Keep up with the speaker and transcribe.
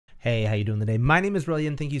Hey, how you doing today? My name is Relyea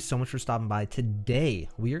and thank you so much for stopping by. Today,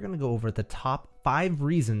 we are going to go over the top 5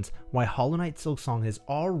 reasons why Hollow Knight Silksong is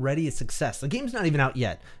already a success. The game's not even out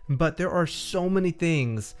yet, but there are so many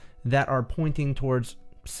things that are pointing towards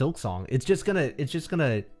Silksong. It's just gonna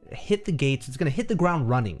hit the gates. It's gonna hit the ground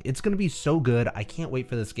running. It's gonna be so good. I can't wait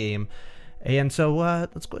for this game. And so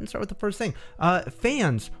let's go ahead and start with the first thing.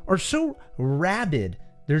 Fans are so rabid.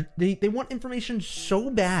 They want information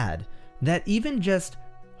so bad that even just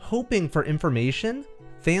hoping for information,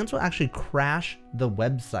 fans will actually crash the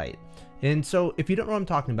website. And so if you don't know what I'm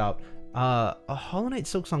talking about, a Hollow Knight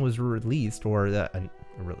Silksong was released, I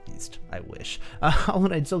wish. Hollow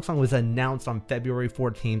Knight Silksong was announced on February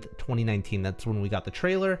 14th, 2019. That's when we got the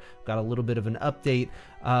trailer, got a little bit of an update.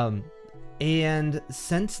 And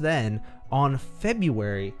since then, on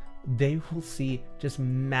February, they will see just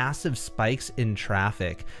massive spikes in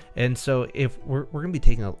traffic. And so if we're going to be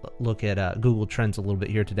taking a look at Google Trends a little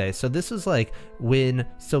bit here today. So this is like when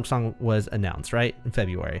Silksong was announced, right? In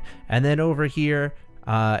February. And then over here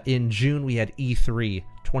in June, we had E3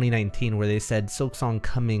 2019 where they said Silksong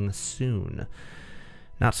coming soon.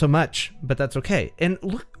 Not so much, but that's okay. And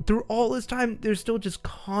look, through all this time, there's still just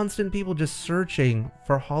constant people just searching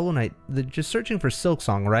for Hollow Knight, just searching for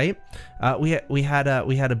Silksong, right? We had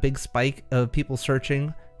a big spike of people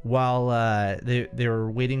searching while they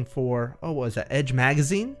were waiting for, what was that, Edge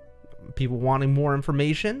magazine? People wanting more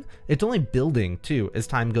information. It's only building too as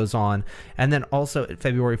time goes on. And then also at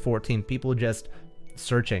February 14th, people just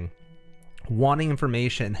searching, wanting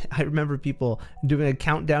information. I remember people doing a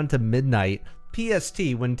countdown to midnight.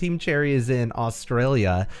 PST, when Team Cherry is in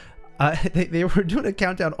Australia, they were doing a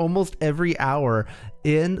countdown almost every hour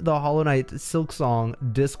in the Hollow Knight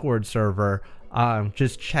Silksong Discord server,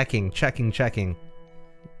 just checking.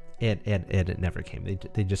 And it never came.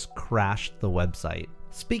 They just crashed the website.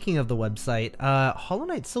 Speaking of the website, Hollow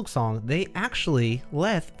Knight Silksong, they actually,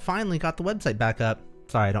 Leth finally got the website back up.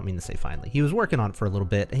 Sorry, I don't mean to say finally. He was working on it for a little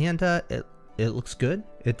bit, and it looks good.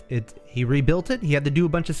 He rebuilt it. He had to do a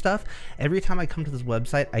bunch of stuff. Every time I come to this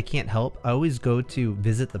website, I can't help. I always go to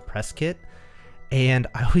visit the press kit, and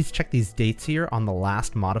I always check these dates here on the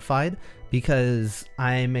last modified because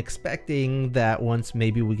I'm expecting that once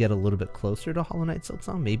maybe we get a little bit closer to Hollow Knight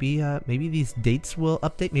Silksong, maybe these dates will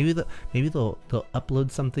update. Maybe they'll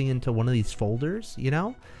upload something into one of these folders. You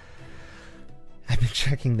know. I've been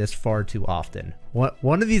checking this far too often.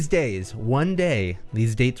 One of these days, one day,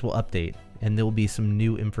 these dates will update and there will be some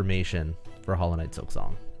new information for Hollow Knight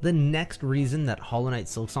Silksong. The next reason that Hollow Knight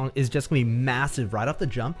Silksong is just gonna be massive right off the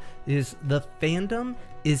jump is the fandom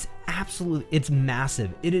is it's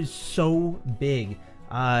massive. It is so big.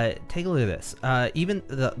 Take a look at this. Even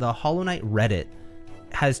the Hollow Knight Reddit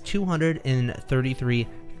has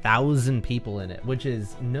 233,000 people in it, which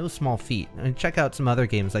is no small feat. And check out some other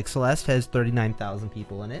games like Celeste has 39,000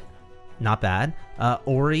 people in it. Not bad.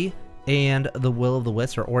 Ori and the Will of the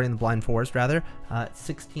Wisps, or Ori and the Blind Forest rather,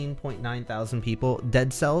 16.9 thousand people.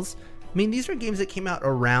 Dead Cells, I mean, these are games that came out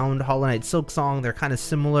around Hollow Knight Silksong. They're kind of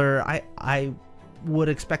similar. I would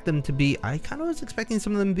expect them to be, I kind of was expecting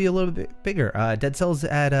some of them to be a little bit bigger. Dead Cells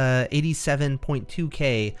at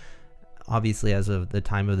 87.2k, obviously as of the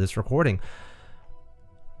time of this recording.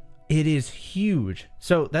 It is huge.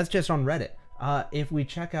 So that's just on Reddit. If we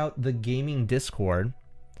check out the gaming Discord,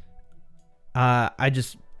 I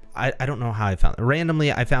don't know how I found it.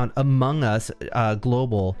 Randomly, I found Among Us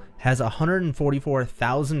Global has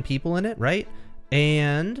 144,000 people in it, right?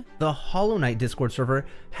 And the Hollow Knight Discord server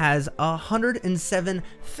has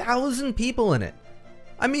 107,000 people in it.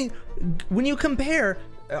 I mean, when you compare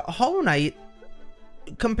Hollow Knight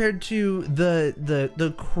compared to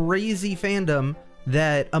the crazy fandom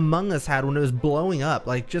that Among Us had when it was blowing up,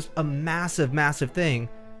 like just a massive thing,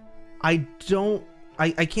 I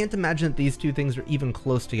can't imagine that these two things are even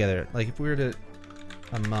close together. Like if we were to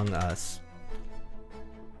Among Us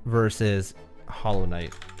versus Hollow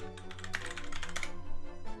Knight,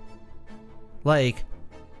 like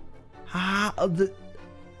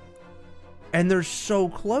and they're so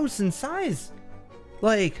close in size.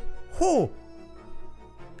 Like,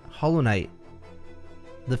 Hollow Knight,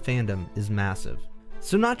 the fandom is massive.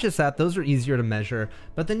 So not just that, those are easier to measure,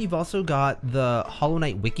 but then you've also got the Hollow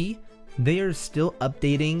Knight wiki. They are still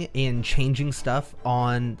updating and changing stuff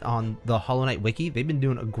on the Hollow Knight wiki. They've been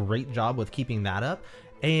doing a great job with keeping that up.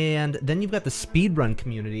 And then you've got the speedrun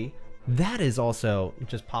community. That is also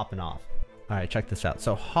just popping off. All right, check this out.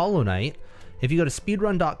 So Hollow Knight, if you go to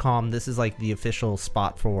speedrun.com, this is like the official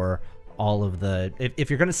spot for all of the, if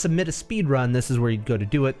you're going to submit a speed run, this is where you go to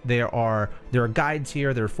do it. There are guides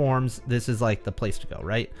here, there are forums. This is like the place to go,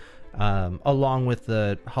 right? Along with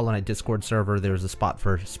the Hollow Knight Discord server, there's a spot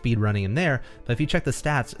for speedrunning in there. But if you check the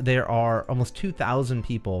stats, there are almost 2,000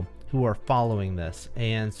 people who are following this.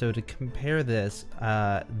 And so to compare this,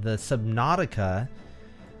 the Subnautica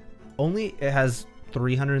it has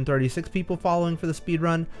 336 people following for the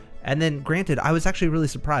speedrun. And then granted, I was actually really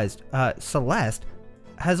surprised. Celeste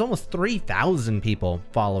has almost 3,000 people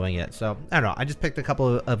following it. So I don't know. I just picked a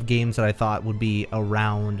couple of games that I thought would be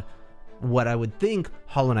around what I would think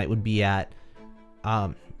Hollow Knight would be at.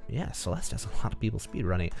 Yeah, Celeste has a lot of people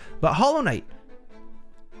speedrunning. But Hollow Knight,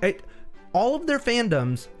 all of their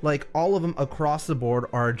fandoms, like all of them across the board,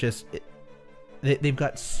 are just... They've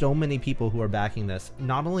got so many people who are backing this.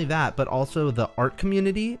 Not only that, but also the art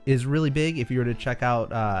community is really big. If you were to check out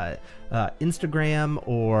Instagram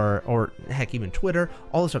or heck, even Twitter,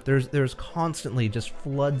 all this stuff, there's constantly just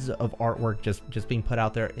floods of artwork just being put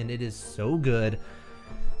out there, and it is so good.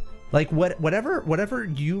 Like whatever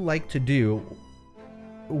you like to do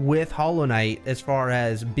with Hollow Knight, as far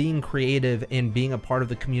as being creative and being a part of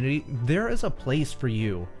the community, there is a place for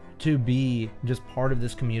you to be just part of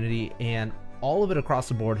this community. And all of it across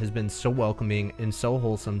the board has been so welcoming and so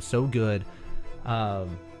wholesome, so good.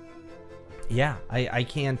 Yeah, I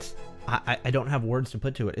can't, I don't have words to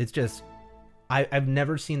put to it. It's just, I've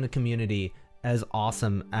never seen the community as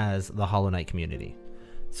awesome as the Hollow Knight community.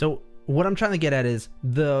 So what I'm trying to get at is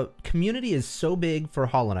the community is so big for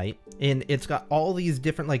Hollow Knight, and it's got all these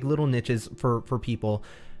different like little niches for people.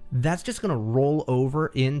 That's just gonna roll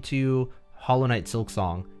over into Hollow Knight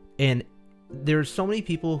Silksong, and there's so many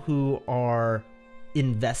people who are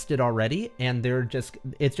invested already, and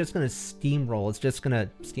it's just gonna steamroll. It's gonna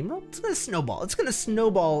snowball. It's gonna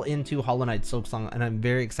snowball into Hollow Knight Silksong, and I'm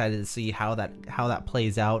very excited to see how that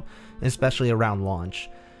plays out, especially around launch.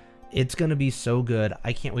 It's gonna be so good.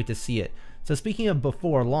 I can't wait to see it. So speaking of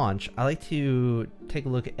before launch, I like to take a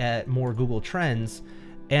look at more Google Trends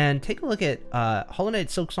and take a look at Hollow Knight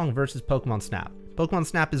Silksong versus Pokemon Snap. Pokemon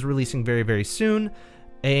Snap is releasing very, very soon,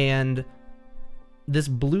 and this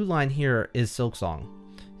blue line here is Silksong.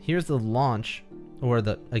 Here's the launch, or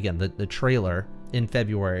the trailer in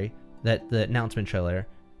February, the announcement trailer.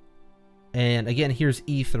 And again, here's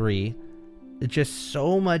E3. It's just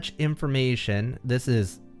so much information. This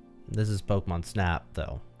is Pokemon Snap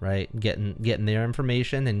though, right? Getting their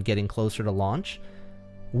information and getting closer to launch.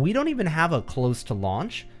 We don't even have a close to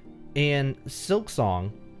launch, and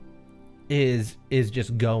Silksong is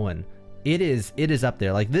just going. It is up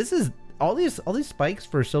there. Like, this is all these spikes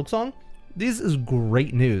for Silksong. This is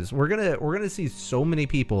great news. We're gonna see so many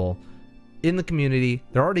people in the community.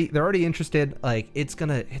 They're already interested. Like, it's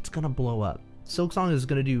gonna blow up. Silksong is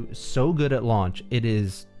gonna do so good at launch.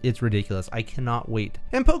 It's ridiculous. I cannot wait.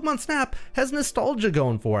 And Pokemon Snap has nostalgia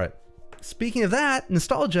going for it. Speaking of that,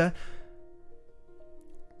 nostalgia,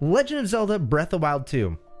 Legend of Zelda Breath of the Wild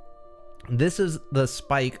 2. This is the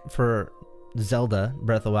spike for Zelda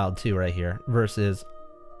Breath of the Wild 2 right here versus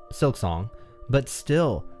Silksong, but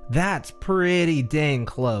still, that's pretty dang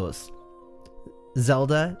close.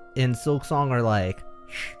 Zelda and Silksong are like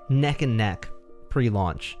neck and neck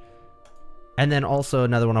pre-launch. And then also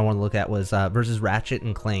another one I want to look at was versus Ratchet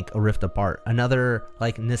and Clank: A Rift Apart, another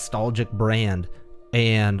like nostalgic brand.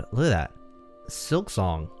 And look at that,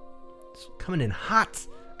 Silksong coming in hot.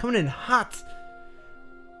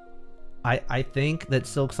 I think that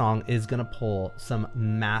Silksong is gonna pull some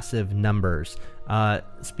massive numbers.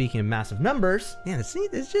 Speaking of massive numbers, man,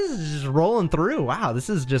 it's just rolling through. Wow,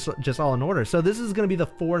 this is just all in order. So this is gonna be the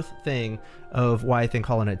fourth thing of why I think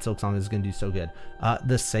Hollow Knight Silksong is gonna do so good.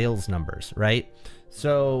 The sales numbers, right?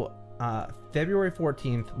 So February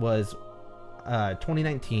 14th was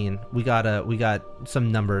 2019. We got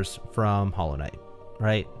some numbers from Hollow Knight,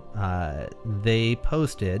 right? They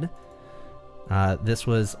posted. This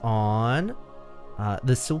was on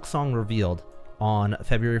the Silksong revealed on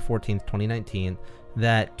February 14th, 2019,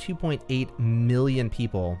 that 2.8 million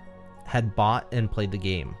people had bought and played the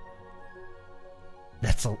game.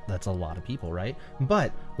 That's a lot of people, right?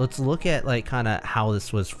 But let's look at like kind of how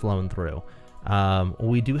this was flown through.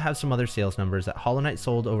 We do have some other sales numbers that Hollow Knight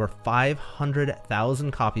sold over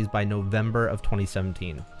 500,000 copies by November of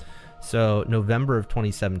 2017. So November of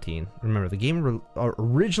 2017. Remember, the game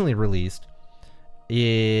originally released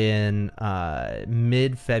in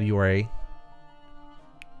mid-February,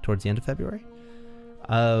 towards the end of February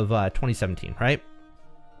of 2017, right?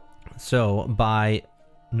 So by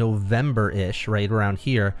November-ish, right around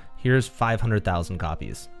here, here's 500,000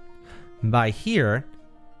 copies. By here,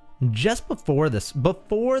 just before the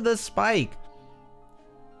spike,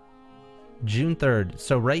 June 3rd,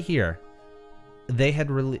 so right here, they had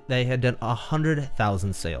done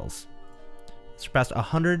 100,000 sales, surpassed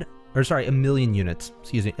 100 or sorry, a million units,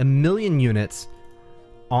 excuse me, a million units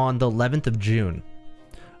on the 11th of June.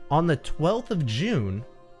 On the 12th of June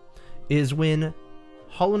is when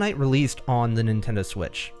Hollow Knight released on the Nintendo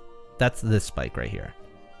Switch. That's this spike right here.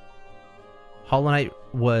 Hollow Knight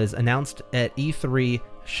was announced at E3,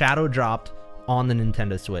 shadow dropped on the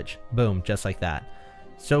Nintendo Switch. Boom, just like that.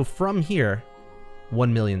 So from here,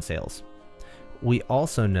 1 million sales. We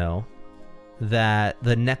also know that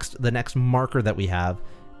the next marker that we have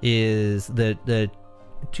is the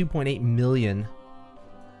 2.8 million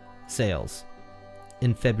sales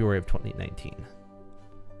in February of 2019.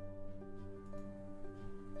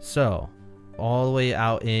 So all the way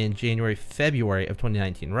out in January, February of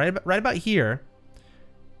 2019, right about here,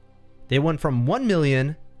 they went from 1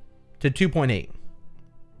 million to 2.8.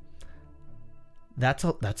 That's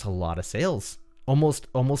a lot of sales. Almost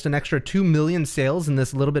an extra 2 million sales in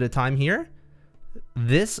this little bit of time here.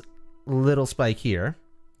 This little spike here,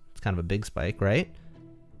 it's kind of a big spike, right?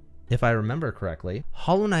 If I remember correctly,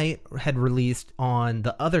 Hollow Knight had released on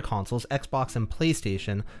the other consoles, Xbox and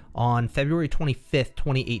PlayStation, on February 25th,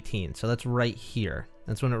 2018. So that's right here.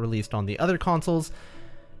 That's when it released on the other consoles.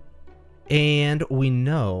 And we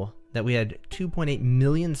know that we had 2.8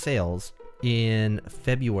 million sales in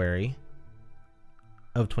February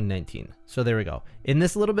of 2019. So there we go. In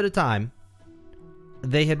this little bit of time,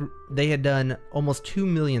 they had done almost 2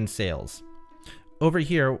 million sales. Over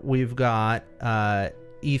here, we've got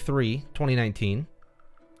E3 2019,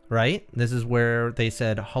 right? This is where they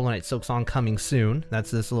said Hollow Knight Silksong coming soon.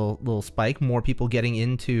 That's this little spike, more people getting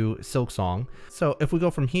into Silksong. So if we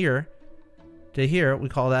go from here to here, we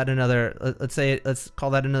call that another, let's call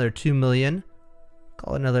that another 2 million.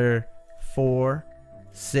 Call it another 4,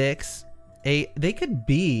 6, 8. They could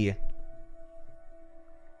be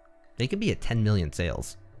at 10 million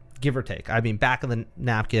sales, give or take. I mean, back of the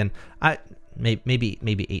napkin, maybe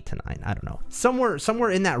 8 to 9. I don't know. Somewhere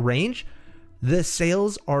in that range. The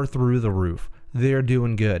sales are through the roof. They're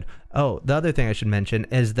doing good. Oh, the other thing I should mention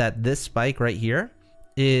is that this spike right here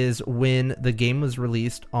is when the game was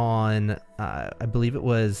released on, I believe it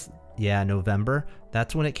was, yeah, November.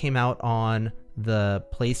 That's when it came out on the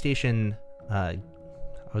PlayStation, I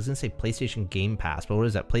was going to say PlayStation Game Pass, but what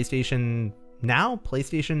is that? PlayStation Now?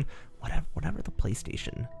 PlayStation, whatever the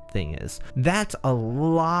PlayStation thing is. That's a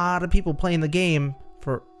lot of people playing the game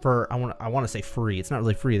for I want to say free. It's not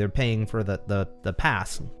really free. They're paying for the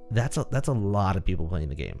pass. That's a lot of people playing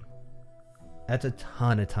the game. That's a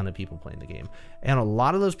ton of people playing the game. And a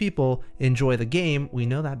lot of those people enjoy the game. We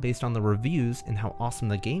know that based on the reviews and how awesome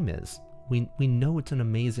the game is. We know it's an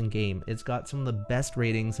amazing game. It's got some of the best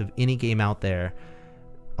ratings of any game out there.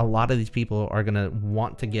 A lot of these people are going to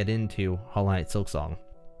want to get into Hollow Knight Silksong.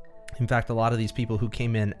 In fact, a lot of these people who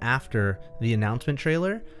came in after the announcement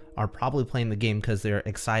trailer are probably playing the game because they're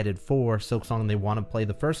excited for Silksong and they want to play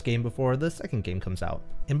the first game before the second game comes out.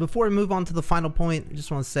 And before we move on to the final point, I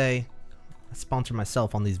just want to say, I sponsor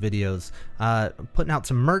myself on these videos. Putting out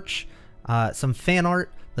some merch, some fan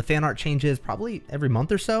art. The fan art changes probably every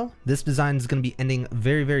month or so. This design is going to be ending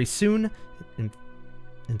very, very soon.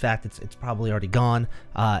 In fact, it's probably already gone.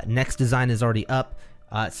 Next design is already up.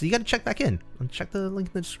 So you got to check back in and check the link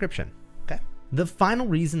in the description. Okay. The final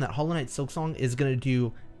reason that Hollow Knight Silksong is going to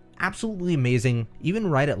do absolutely amazing, even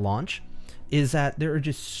right at launch, is that there are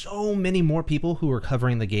just so many more people who are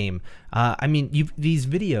covering the game. I mean, these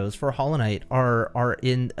videos for Hollow Knight are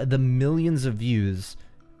in the millions of views,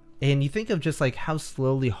 and you think of just like how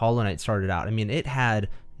slowly Hollow Knight started out. I mean, it had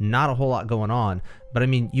not a whole lot going on, but I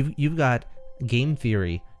mean, you've got Game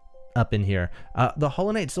Theory up in here. The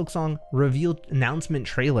Hollow Knight Silksong revealed announcement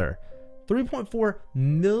trailer, 3.4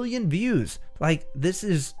 million views. Like this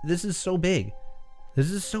is so big. This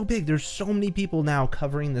is so big. There's so many people now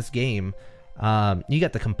covering this game. You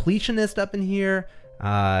got the completionist up in here,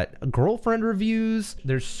 girlfriend reviews.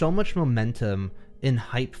 There's so much momentum and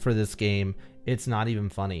hype for this game. It's not even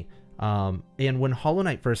funny. And when Hollow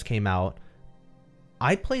Knight first came out,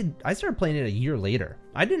 I started playing it a year later.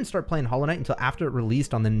 I didn't start playing Hollow Knight until after it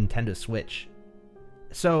released on the Nintendo Switch.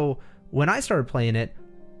 So when I started playing it,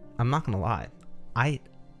 I'm not gonna lie,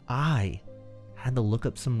 I had to look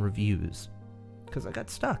up some reviews because I got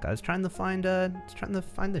stuck. I was trying to find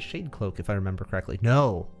the Shade Cloak, if I remember correctly.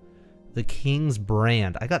 No, the King's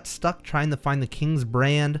Brand. I got stuck trying to find the King's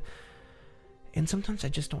Brand, and sometimes I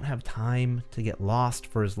just don't have time to get lost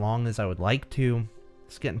for as long as I would like to.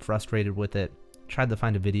 Just getting frustrated with it. Tried to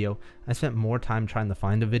find a video. I spent more time trying to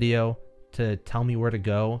find a video to tell me where to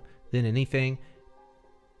go than anything.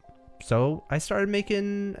 So I started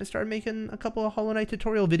making a couple of Hollow Knight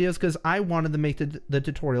tutorial videos because I wanted to make the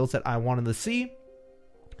tutorials that I wanted to see.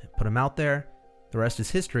 I put them out there, the rest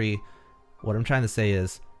is history. What I'm trying to say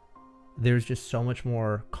is there's just so much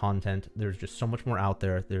more content. There's just so much more out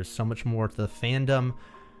there. There's so much more to the fandom.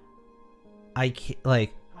 I can't,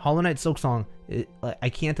 like, Hollow Knight Silksong, I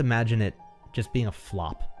can't imagine it just being a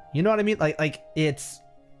flop. You know what I mean? Like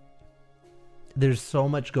there's so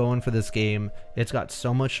much going for this game. It's got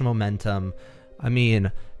so much momentum. I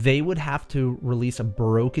mean, they would have to release a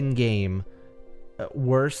broken game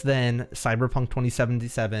worse than Cyberpunk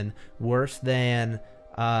 2077, worse than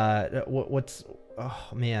No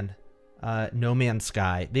Man's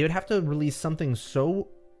Sky. They would have to release something so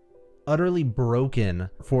utterly broken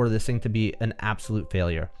for this thing to be an absolute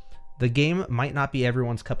failure. The game might not be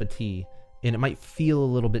everyone's cup of tea, and it might feel a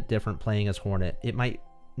little bit different playing as Hornet. It might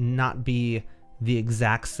not be the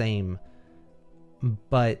exact same,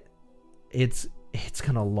 but it's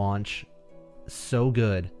gonna launch so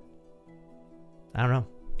good. I don't know.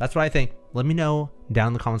 That's what I think. Let me know down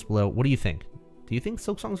in the comments below. What do you think? Do you think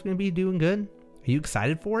Silksong's gonna be doing good? Are you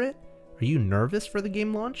excited for it? Are you nervous for the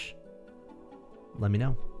game launch? Let me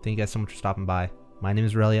know. Thank you guys so much for stopping by. My name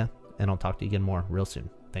is Relyea, and I'll talk to you again more real soon.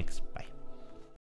 Thanks.